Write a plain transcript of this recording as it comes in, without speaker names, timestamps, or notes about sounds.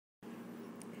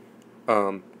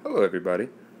Hello everybody.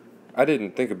 I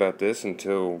didn't think about this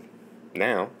until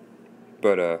now,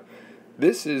 but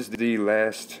this is the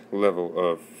last level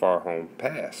of Far Home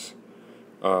Pass.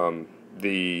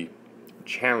 The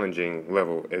challenging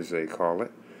level, as they call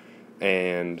it,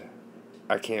 and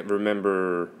I can't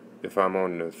remember if I'm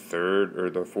on the third or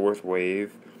the fourth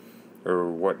wave or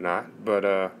whatnot, but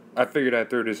I figured I'd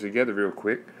throw this together real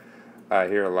quick. I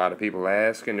hear a lot of people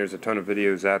ask, and there's a ton of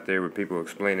videos out there with people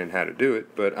explaining how to do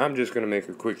it, but I'm just going to make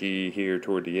a quickie here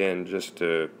toward the end just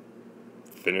to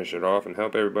finish it off and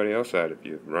help everybody else out if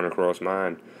you run across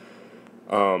mine.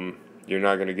 You're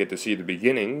not going to get to see the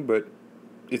beginning, but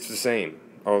it's the same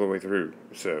all the way through,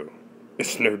 so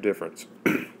it's no difference.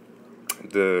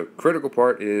 The critical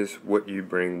part is what you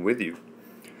bring with you.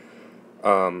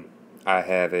 I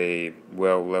have a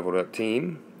well-leveled up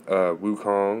team.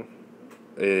 Wukong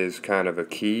is kind of a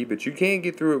key, but you can't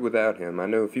get through it without him. I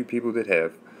know a few people that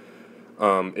have.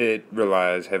 It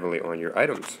relies heavily on your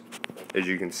items. As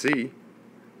you can see,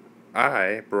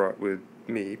 I brought with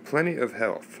me plenty of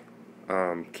health.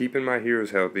 Keeping my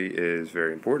heroes healthy is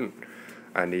very important.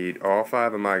 I need all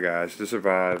 5 of my guys to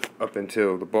survive up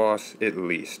until the boss at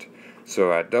least.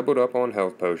 So I doubled up on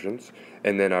health potions,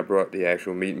 and then I brought the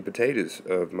actual meat and potatoes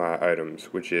of my items,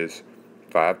 which is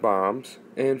 5 bombs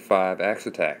and 5 axe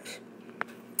attacks.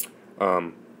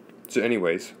 So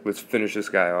anyways, let's finish this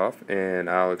guy off, and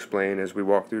I'll explain as we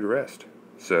walk through the rest.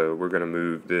 So we're going to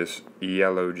move this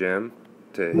yellow gem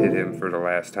to hit him for the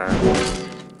last time.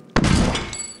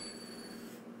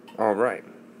 Alright.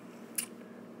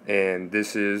 And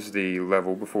this is the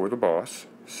level before the boss.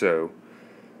 So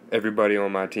everybody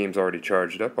on my team's already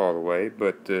charged up all the way,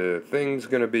 but the thing's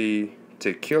going to be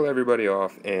to kill everybody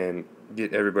off and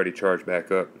get everybody charged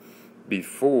back up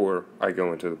before I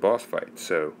go into the boss fight.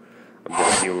 So I'm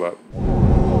going to heal up.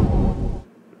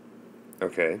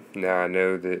 Okay, now I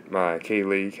know that my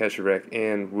Kaylee, Kesharek,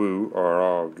 and Wu are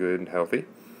all good and healthy.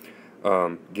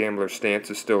 Gambler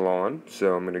stance is still on,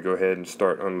 so I'm going to go ahead and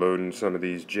start unloading some of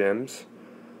these gems.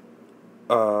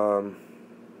 And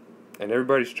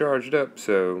everybody's charged up,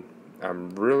 so I'm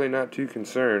really not too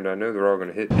concerned. I know they're all going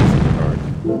to hit decently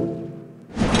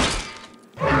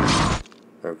hard.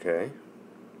 Okay,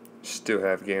 still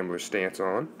have Gambler stance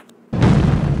on.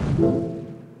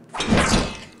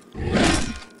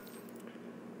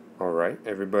 Alright,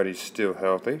 everybody's still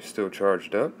healthy, still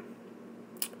charged up.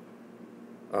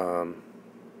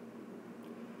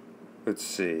 Let's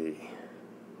see.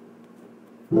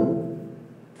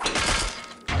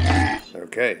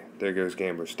 Okay, there goes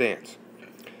Gambler's stance.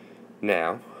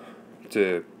 Now,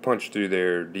 to punch through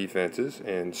their defenses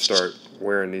and start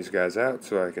wearing these guys out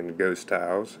so I can ghost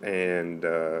tiles and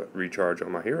recharge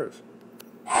on my heroes.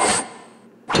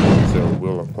 So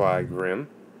we'll apply Grim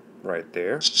right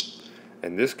there.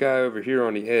 And this guy over here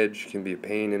on the edge can be a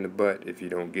pain in the butt if you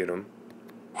don't get him.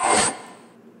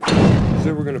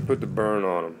 So we're going to put the burn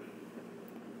on him.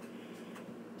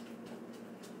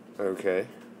 Okay.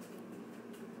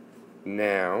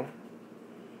 Now,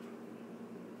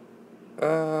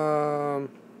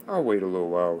 I'll wait a little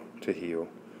while to heal.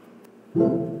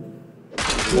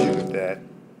 With that.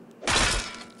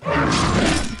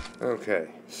 Okay,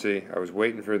 see, I was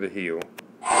waiting for the heal.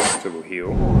 So we'll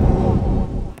heal.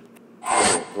 We'll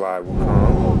apply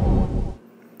Wukong.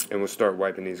 And we'll start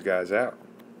wiping these guys out.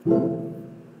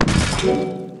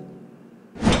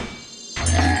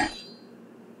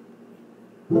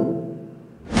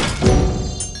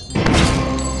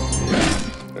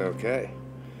 Okay.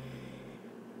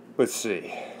 Let's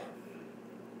see.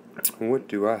 What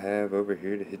do I have over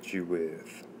here to hit you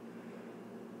with?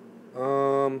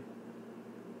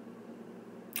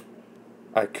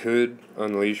 I could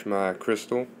unleash my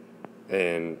crystal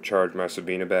and charge my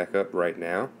Sabina back up right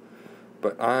now,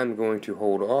 but I'm going to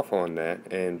hold off on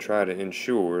that and try to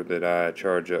ensure that I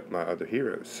charge up my other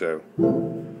heroes. So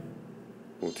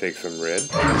we'll take some red.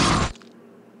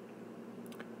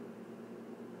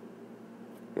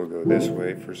 We'll go this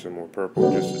way for some more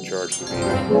purple just to charge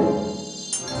Sabina.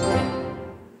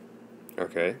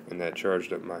 Okay, and that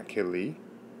charged up my Kaylee.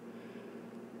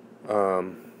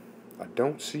 I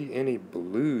don't see any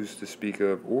blues to speak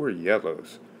of or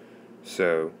yellows.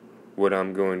 So what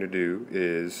I'm going to do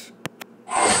is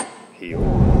heal.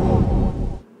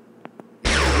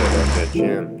 Set up that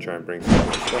gem, try and bring some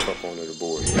more stuff up onto the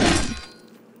board.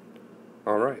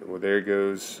 Alright, well there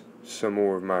goes some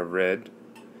more of my red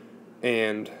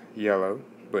and yellow.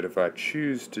 But if I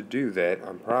choose to do that,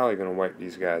 I'm probably going to wipe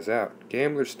these guys out.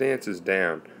 Gambler stance is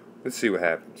down. Let's see what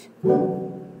happens.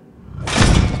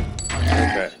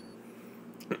 Okay.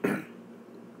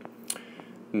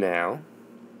 Now,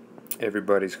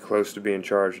 everybody's close to being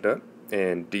charged up.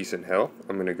 and decent health,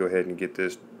 I'm going to go ahead and get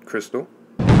this crystal.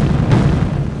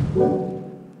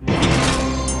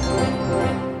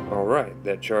 Alright,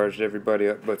 that charged everybody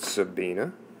up but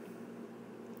Sabina.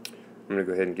 I'm going to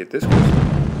go ahead and get this crystal.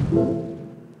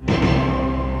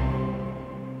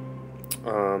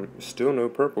 Still no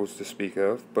purples to speak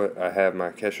of, but I have my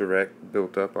Kesharek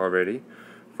built up already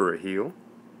for a heal.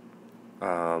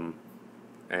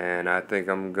 And I think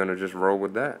I'm going to just roll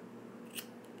with that.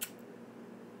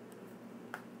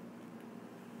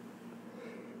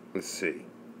 Let's see.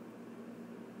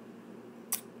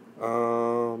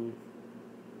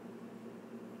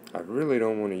 I really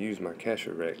don't want to use my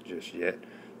Kesharek just yet,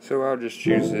 so I'll just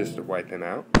choose this to wipe him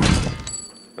out.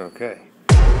 Okay,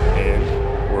 and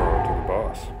we're on to the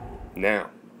boss. Now,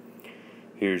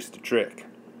 here's the trick.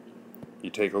 You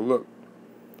take a look.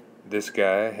 This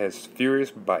guy has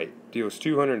Furious Bite, deals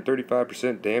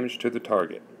 235% damage to the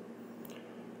target.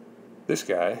 This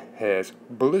guy has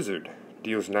Blizzard,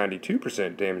 deals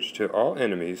 92% damage to all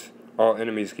enemies. All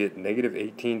enemies get negative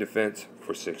 18 defense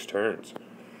for 6 turns.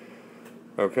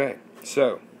 Okay,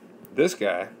 so this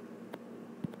guy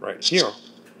right here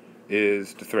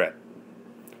is the threat.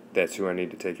 That's who I need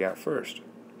to take out first.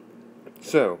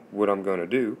 So what I'm going to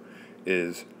do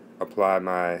is apply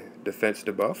my defense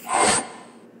debuff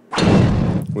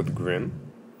with Grim.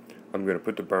 I'm going to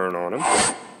put the burn on him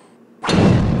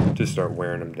to start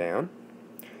wearing him down.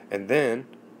 And then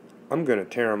I'm going to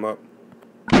tear him up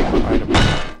with my item.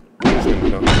 I'm just going to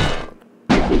dump this on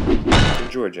him.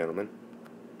 Enjoy, gentlemen.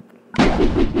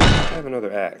 I have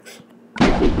another axe.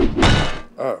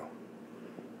 Oh,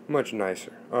 much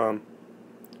nicer.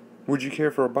 Would you care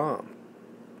for a bomb?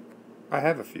 I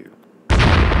have a few.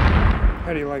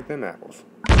 How do you like them apples?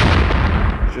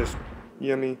 Just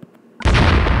yummy,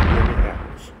 yummy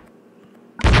apples.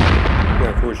 Now,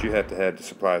 of course, you have to have the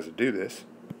supplies to do this.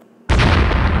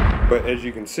 But as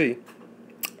you can see,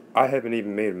 I haven't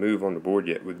even made a move on the board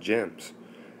yet with gems.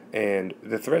 And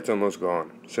the threat's almost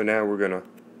gone. So now we're going to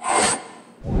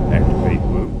activate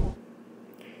blue.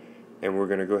 And we're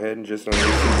going to go ahead and just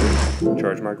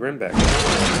charge my Grim back.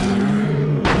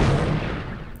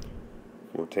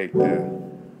 We'll take the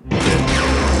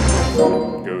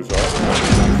goes off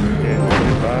and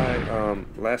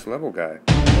goodbye, last level guy.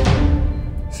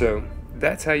 So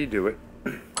that's how you do it.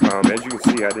 As you can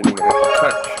see, I didn't even have to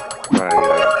touch my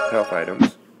health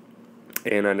items,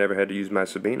 and I never had to use my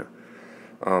Sabina.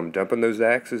 Dumping those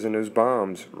axes and those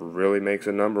bombs really makes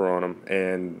a number on them,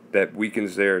 and that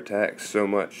weakens their attacks so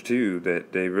much too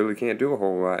that they really can't do a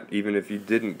whole lot, even if you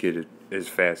didn't get it as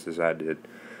fast as I did.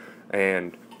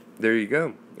 And there you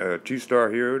go, a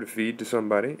 2-star hero to feed to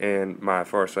somebody, and my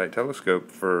Farsight telescope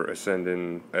for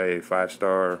ascending a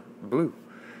 5-star blue.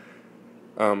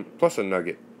 Plus a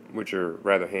nugget, which are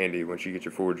rather handy once you get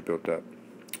your forge built up.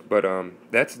 But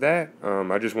that's that.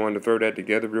 I just wanted to throw that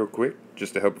together real quick,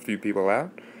 just to help a few people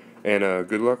out. And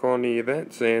good luck on the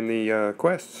events and the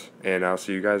quests. And I'll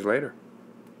see you guys later.